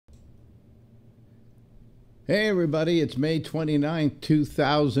Hey everybody, it's May 29th,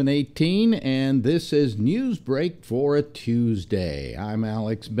 2018, and this is Newsbreak for a Tuesday. I'm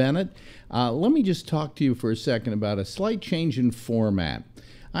Alex Bennett. Let me just talk to you for a second about a slight change in format.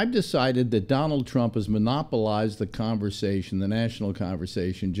 I've decided that Donald Trump has monopolized the conversation, the national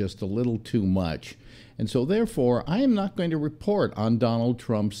conversation, just a little too much. And so therefore, I am not going to report on Donald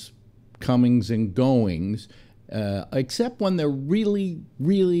Trump's comings and goings, except when they're really,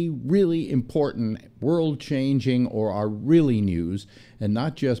 really, really important, world-changing, or are really news, and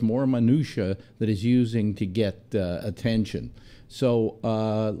not just more minutia that is using to get attention. So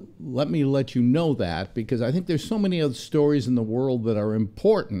let me let you know that, because I think there's so many other stories in the world that are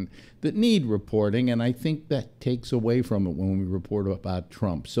important that need reporting, and I think that takes away from it when we report about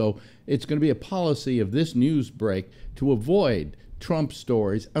Trump. So it's going to be a policy of this news break to avoid Trump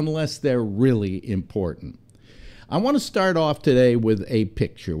stories unless they're really important. I want to start off today with a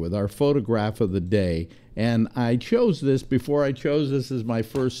picture, with our photograph of the day. And I chose this before I chose this as my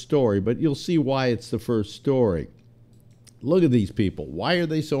first story, but you'll see why it's the first story. Look at these people. Why are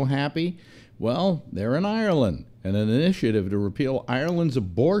they so happy? Well, they're in Ireland, and an initiative to repeal Ireland's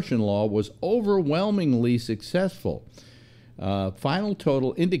abortion law was overwhelmingly successful. Final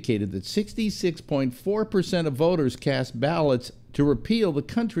total indicated that 66.4% of voters cast ballots to repeal the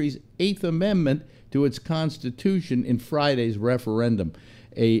country's Eighth Amendment to its constitution in Friday's referendum.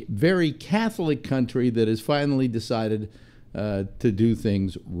 A very Catholic country that has finally decided to do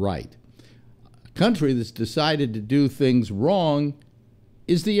things right. A country that's decided to do things wrong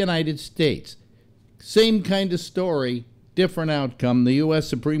is the United States. Same kind of story, different outcome. The U.S.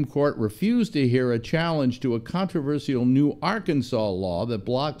 Supreme Court refused to hear a challenge to a controversial new Arkansas law that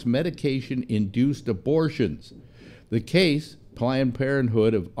blocks medication-induced abortions. The case, Planned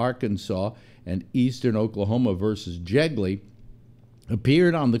Parenthood of Arkansas and Eastern Oklahoma versus Jegley,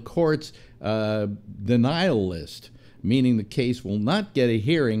 appeared on the court's denial list, meaning the case will not get a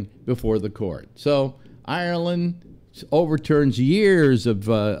hearing before the court. So Ireland overturns years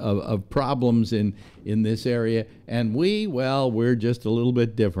of problems in this area, and we're just a little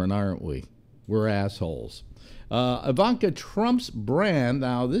bit different, aren't we? We're assholes. Ivanka Trump's brand,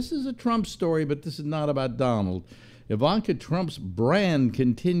 now this is a Trump story, but this is not about Donald. Ivanka Trump's brand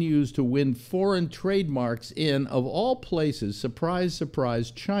continues to win foreign trademarks in, of all places, surprise,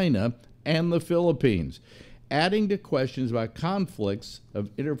 surprise, China and the Philippines, adding to questions about conflicts of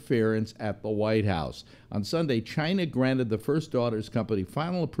interference at the White House. On Sunday, China granted the First Daughters Company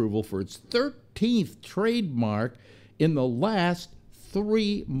final approval for its 13th trademark in the last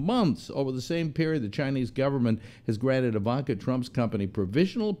 3 months. Over the same period, the Chinese government has granted Ivanka Trump's company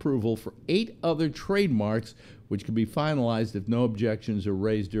provisional approval for 8 other trademarks, which can be finalized if no objections are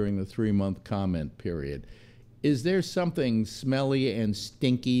raised during the 3-month comment period. Is there something smelly and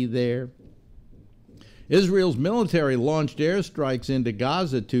stinky there? Israel's military launched airstrikes into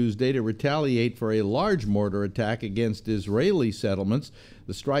Gaza Tuesday to retaliate for a large mortar attack against Israeli settlements.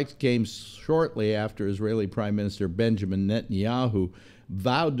 The strikes came shortly after Israeli Prime Minister Benjamin Netanyahu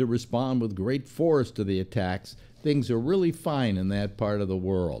vowed to respond with great force to the attacks. Things are really fine in that part of the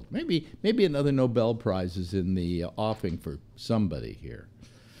world. Maybe another Nobel Prize is in the offing for somebody here.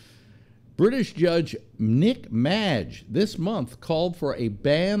 British Judge Nick Madge this month called for a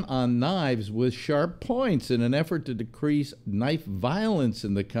ban on knives with sharp points in an effort to decrease knife violence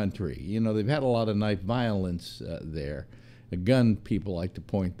in the country. You know, they've had a lot of knife violence there. The gun people like to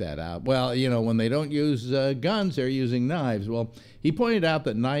point that out. Well, you know, when they don't use guns, they're using knives. Well, he pointed out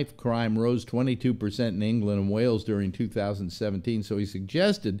that knife crime rose 22% in England and Wales during 2017, so he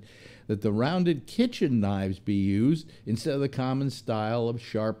suggested that the rounded kitchen knives be used instead of the common style of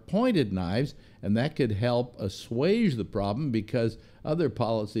sharp-pointed knives, and that could help assuage the problem because other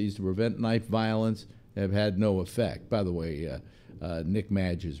policies to prevent knife violence have had no effect. By the way, Nick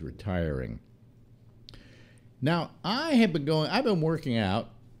Madge is retiring. Now, I've been working out,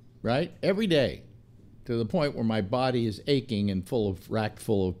 right, every day to the point where my body is aching and racked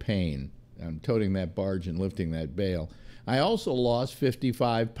full of pain. I'm toting that barge and lifting that bale. I also lost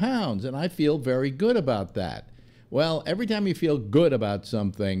 55 pounds, and I feel very good about that. Well, every time you feel good about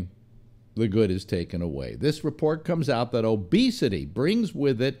something, the good is taken away. This report comes out that obesity brings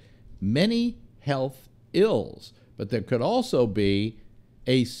with it many health ills, but there could also be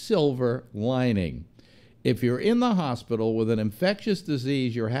a silver lining. If you're in the hospital with an infectious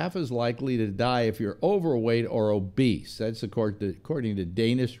disease, you're half as likely to die if you're overweight or obese. That's according to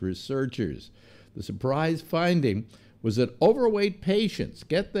Danish researchers. The surprise finding was that overweight patients,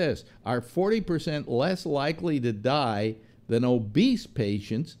 get this, are 40% less likely to die than obese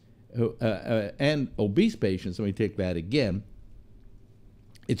patients, let me take that again.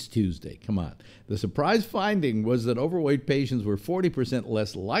 It's Tuesday. Come on. The surprise finding was that overweight patients were 40%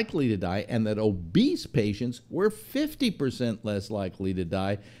 less likely to die and that obese patients were 50% less likely to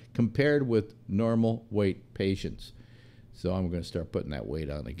die compared with normal weight patients. So I'm going to start putting that weight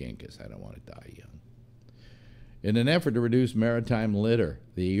on again because I don't want to die young. In an effort to reduce maritime litter,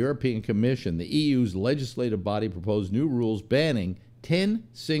 the European Commission, the EU's legislative body, proposed new rules banning 10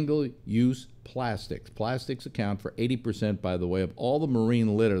 single-use plastics. Plastics account for 80%, by the way, of all the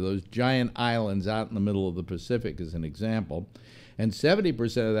marine litter, those giant islands out in the middle of the Pacific as an example. And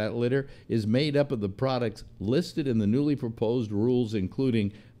 70% of that litter is made up of the products listed in the newly proposed rules,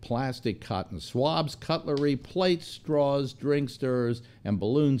 including plastic cotton swabs, cutlery, plates, straws, drink stirrers, and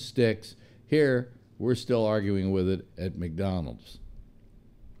balloon sticks. Here, we're still arguing with it at McDonald's.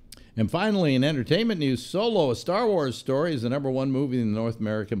 And finally, in entertainment news, Solo, a Star Wars story, is the #1 movie in the North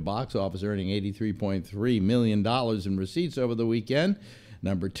American box office, earning $83.3 million in receipts over the weekend.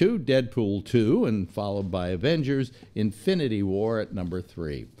 #2, Deadpool 2, and followed by Avengers Infinity War at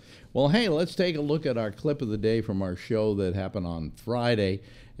 #3. Well, hey, let's take a look at our clip of the day from our show that happened on Friday.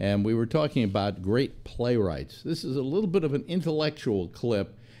 And we were talking about great playwrights. This is a little bit of an intellectual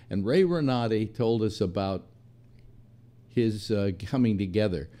clip. And Ray Renati told us about his coming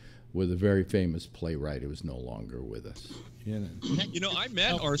together with a very famous playwright who is no longer with us. You know, I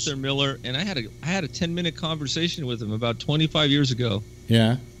met Arthur Miller, and I had a 10-minute conversation with him about 25 years ago.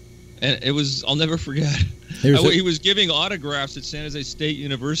 Yeah. And it was, I'll never forget. He was giving autographs at San Jose State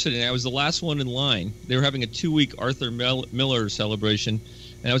University, and I was the last one in line. They were having a 2-week Arthur Miller celebration,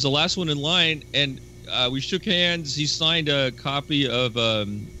 and I was the last one in line, and we shook hands. He signed a copy of A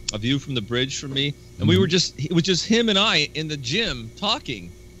View from the Bridge for me, and it was just him and I in the gym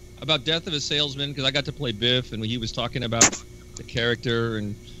talking about Death of a Salesman, because I got to play Biff, and he was talking about the character,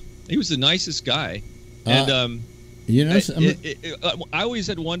 and he was the nicest guy. And you know, I always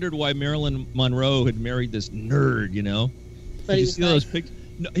had wondered why Marilyn Monroe had married this nerd. You know, but he was nice.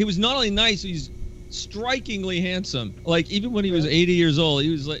 No, he was not only nice, he's strikingly handsome. Like even when he was 80 years old,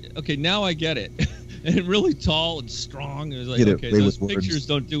 he was like, okay, now I get it. And really tall and strong. It was like, okay, those pictures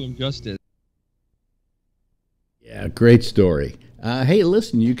don't do him justice. Yeah, great story. Hey,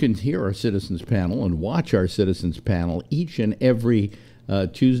 listen, you can hear our Citizens Panel and watch our Citizens Panel each and every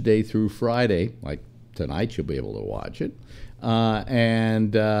Tuesday through Friday. Like tonight, you'll be able to watch it.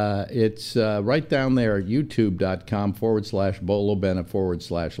 It's right down there at youtube.com/Bolo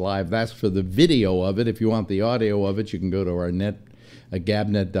Bennett/live. That's for the video of it. If you want the audio of it, you can go to our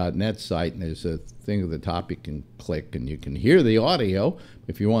gabnet.net site, and there's a thing at the top you can click and you can hear the audio.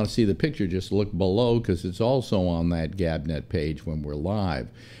 If you want to see the picture, just look below because it's also on that Gabnet page when we're live.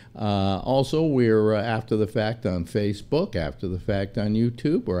 Also, we're after the fact on Facebook, after the fact on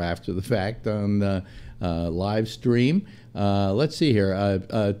YouTube, or after the fact on live stream. Let's see here.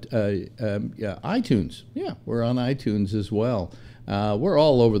 iTunes. Yeah, we're on iTunes as well. We're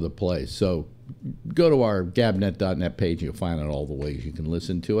all over the place. So go to our gabnet.net page. You'll find out all the ways you can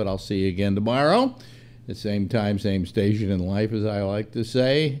listen to it. I'll see you again tomorrow. The same time, same station in life, as I like to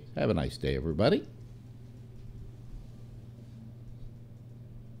say. Have a nice day, everybody.